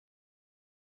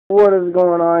What is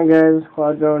going on, guys?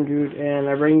 Cloud Drone Jude, and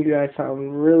I bring you guys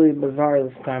something really bizarre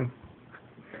this time.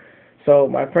 So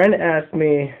my friend asked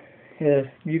me if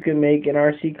you could make an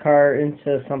RC car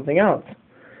into something else.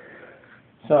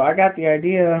 So I got the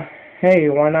idea, hey,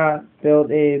 why not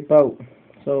build a boat?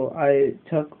 So I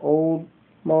took old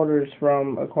motors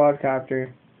from a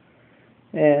quadcopter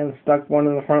and stuck one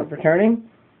in the front for turning,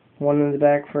 one in the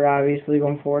back for obviously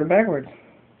going forward and backwards.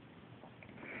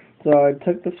 So I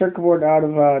took the circuit board out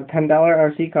of a $10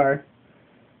 RC car,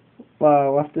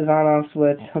 left his on-off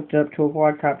switch, hooked it up to a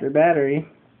quadcopter battery,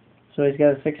 so he's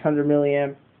got a 600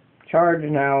 milliamp charge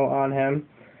now on him,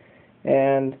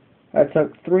 and I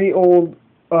took 3 old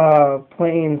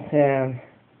planes, and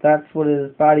that's what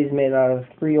his body's made out of,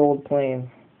 3 old planes.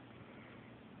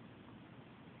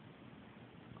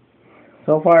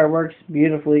 So far it works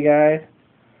beautifully, guys.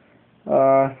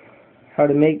 How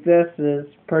to make this is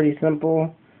pretty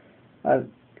simple.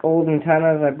 Old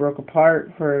antennas I broke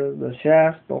apart for the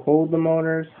shafts to hold the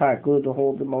motors, hot glue to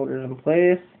hold the motors in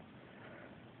place.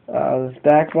 This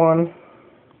back one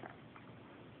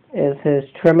is his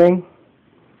trimming.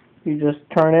 You just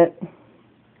turn it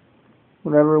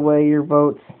whatever way your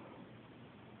boat's.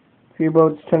 If your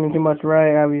boat's turning too much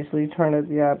right, obviously turn it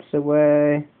the opposite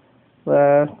way,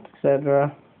 left,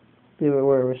 etc. Leave it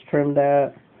where it was trimmed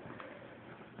at.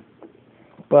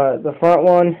 But the front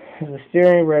one is the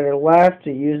steering right or left.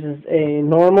 It uses a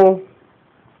normal,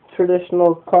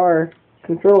 traditional car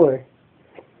controller.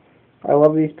 I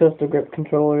love these pistol grip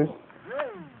controllers.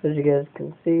 As you guys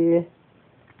can see,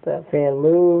 that fan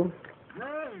moves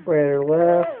right or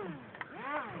left,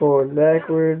 forward,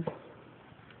 backwards.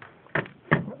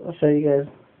 I'll show you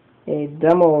guys a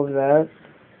demo of that,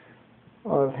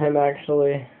 of him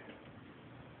actually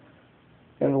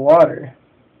in the water.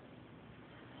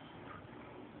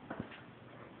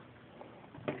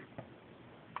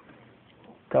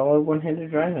 Call it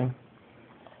one-handed driving.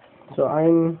 So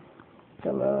I'm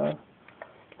gonna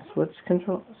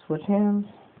switch hands.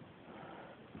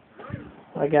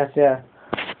 I guess, yeah.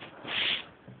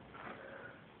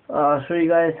 I'll show you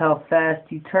guys how fast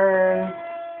he turns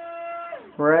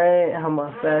right, how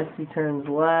much fast he turns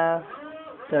left.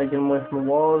 Gotta get him away from the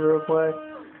walls real quick.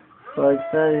 So like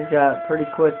I said, he's got pretty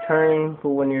quick turning,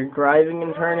 but when you're driving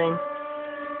and turning,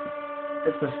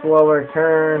 it's a slower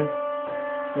turn.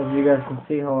 As you guys can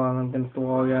see, hold on, I'm against the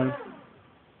wall again.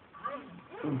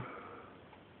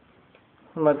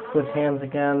 Let's switch hands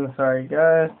again. Sorry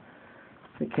guys,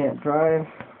 we can't drive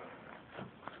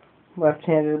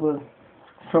left-handed with a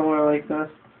controller like this.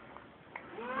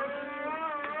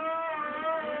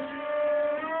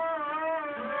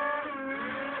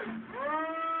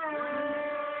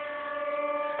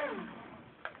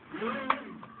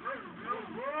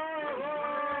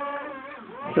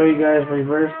 Show you guys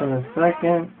reverse in a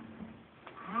second.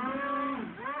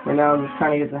 Right now I'm just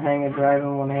trying to get the hang of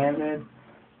driving one-handed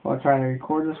while trying to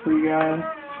record this for you guys.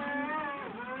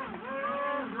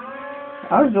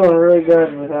 I was doing really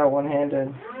good without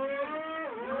one-handed.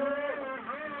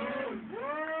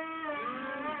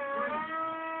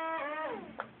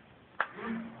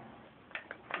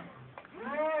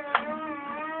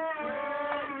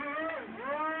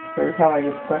 Every time I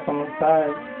get stuck on the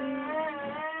side,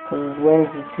 because his wings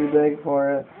are too big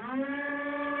for it.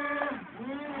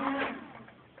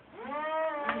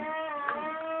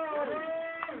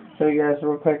 Show you guys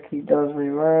real quick, he does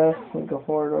reverse. Let me go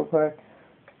forward real quick.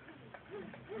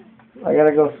 I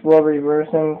gotta go slow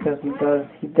reversing because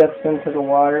he dips into the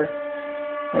water.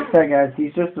 Like I said, guys,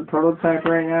 he's just a prototype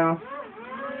right now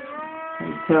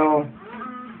until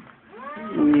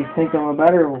we think of a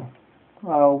better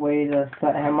way to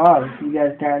set him up. If you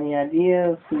guys got any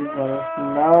ideas, please let us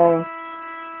know.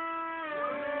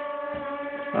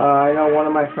 I know one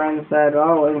of my friends said,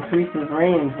 oh, increase his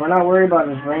range. We're not worried about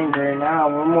his range right now.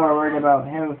 We're more worried about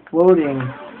him floating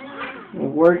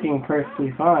and working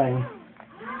perfectly fine.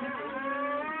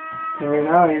 So right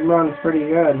now, he runs pretty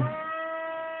good.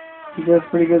 He does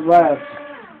pretty good laps.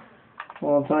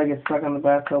 Well, until I get stuck on the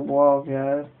bathtub walls,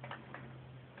 guys.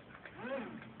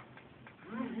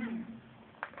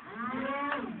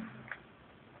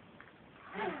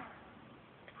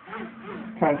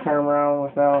 Trying to turn around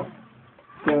without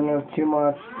giving him too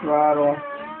much throttle,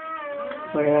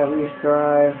 so I can at least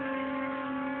drive.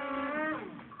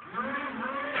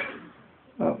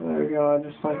 Oh, there we go. I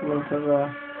just sunk him into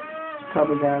the tub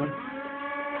again.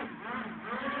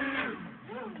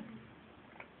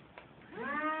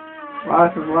 Wow,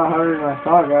 this is a lot harder than I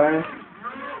thought, guys.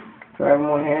 Driving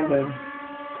one-handed.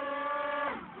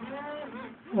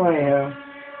 Well, anyhow,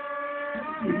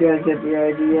 you guys get the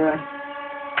idea.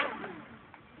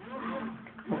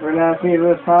 friend asked me if it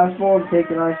was possible to take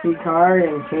an RC car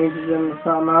and change it into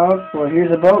something else. Well,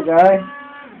 here's a boat, guy.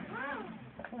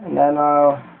 And then,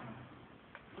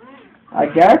 I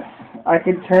guess I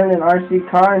could turn an RC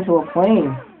car into a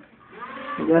plane.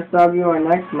 I guess that'll be my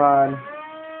next mod.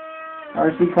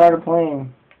 RC car to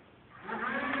plane.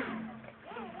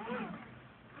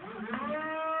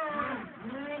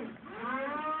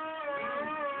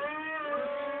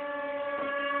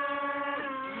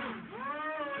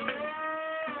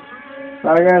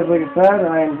 Alright guys, like I said,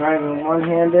 I am driving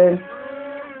one-handed.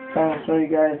 Trying to show you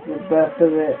guys the best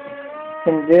of it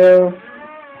can do.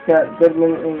 It's got good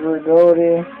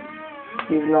maneuverability,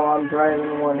 even though I'm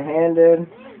driving one-handed.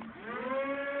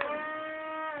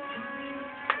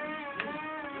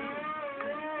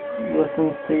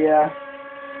 Listens to ya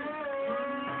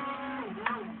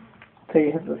till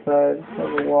you hit the sides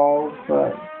of the walls,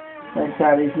 but like I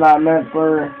said, he's not meant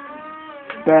for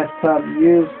bathtub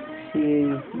use.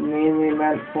 He's mainly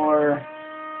meant for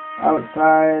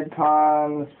outside,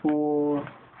 ponds, pools,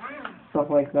 stuff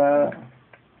like that.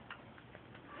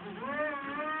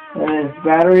 And his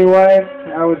battery life,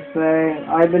 I would say,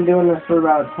 I've been doing this for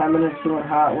about 10 minutes doing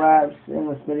hot laps. In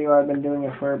this video, I've been doing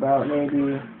it for about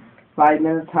maybe 5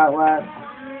 minutes hot laps.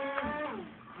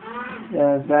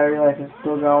 Yeah, his battery life is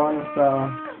still going, so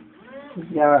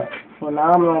he's got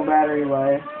phenomenal battery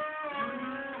life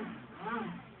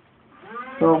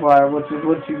so far, which is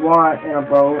what you want in a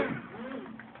boat.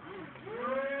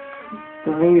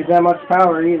 Doesn't use that much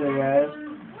power either, guys.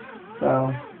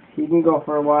 So he can go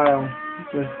for a while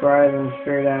just driving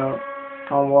straight out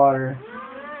on water.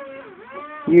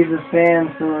 He uses sand,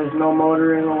 so there's no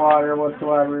motor in the water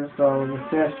whatsoever, so the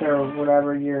fish or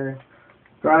whatever you're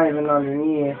driving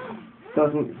underneath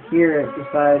doesn't hear it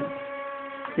besides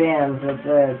sand. That's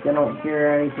it. They don't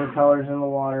hear any propellers in the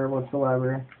water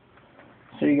whatsoever.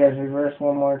 So you guys reverse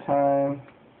one more time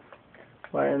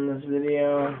while in this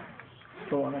video.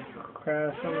 Don't want to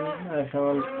crash on me. I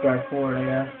want to drive forward,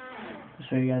 I guess. I'll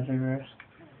show you guys reverse.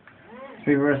 Let's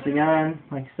reverse again.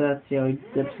 Like I said, see how he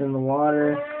dips in the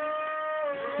water.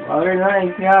 Other than that,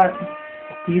 he's got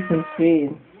decent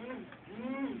speed.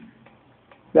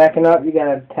 Backing up, you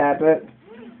gotta tap it.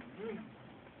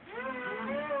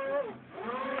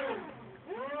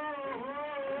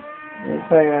 Let me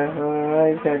tell you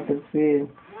guys, he's got good speed.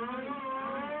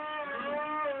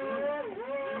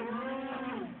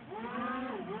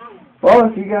 Well,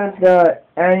 if you guys got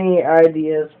any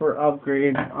ideas for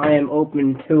upgrades, I am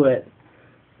open to it.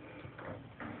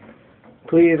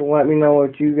 Please let me know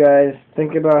what you guys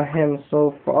think about him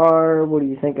so far. What do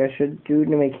you think I should do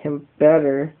to make him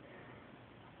better?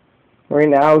 Right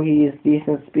now, he's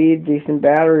decent speed, decent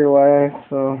battery life,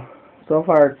 so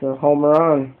far it's a home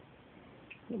run.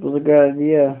 It was a good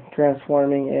idea,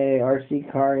 transforming a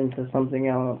RC car into something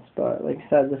else, but like I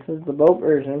said, this is the boat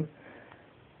version.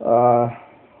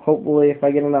 Hopefully, if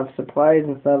I get enough supplies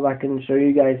and stuff, I can show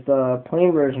you guys the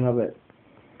plane version of it.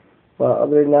 But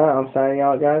other than that, I'm signing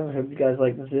out, guys. I hope you guys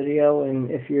like this video,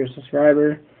 and if you're a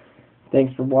subscriber,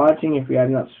 thanks for watching. If you have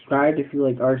not subscribed, if you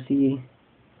like RC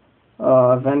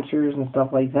adventures and stuff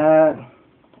like that,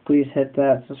 please hit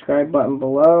that subscribe button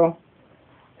below.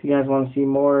 If you guys want to see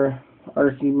more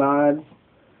RC mods,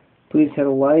 please hit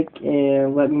a like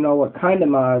and let me know what kind of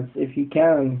mods, if you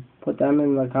can, put them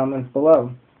in the comments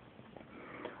below.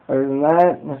 Other than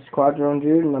that, this is Quadrone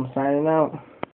Jude, and I'm signing out.